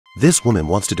This woman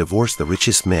wants to divorce the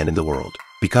richest man in the world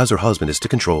because her husband is too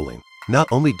controlling. Not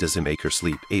only does he make her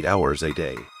sleep 8 hours a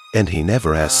day, and he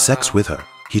never has sex with her,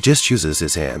 he just uses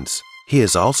his hands. He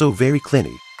is also very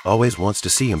clingy, always wants to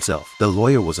see himself. The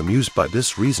lawyer was amused by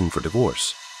this reason for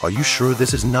divorce. Are you sure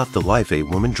this is not the life a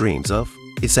woman dreams of?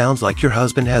 It sounds like your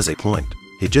husband has a point.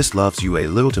 He just loves you a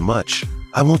little too much.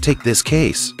 I won't take this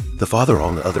case. The father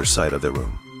on the other side of the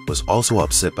room was also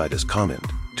upset by this comment.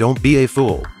 Don't be a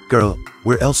fool. Girl,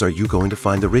 where else are you going to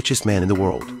find the richest man in the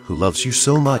world who loves you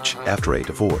so much after a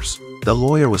divorce? The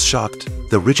lawyer was shocked.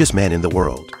 The richest man in the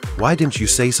world. Why didn't you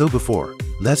say so before?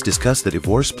 Let's discuss the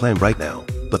divorce plan right now.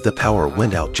 But the power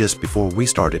went out just before we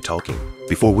started talking.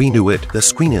 Before we knew it, the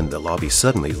screen in the lobby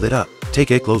suddenly lit up.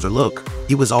 Take a closer look.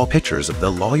 It was all pictures of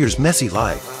the lawyer's messy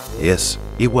life. Yes,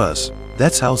 it was.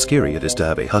 That's how scary it is to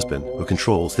have a husband who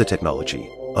controls the technology.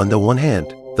 On the one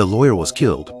hand, the lawyer was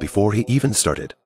killed before he even started.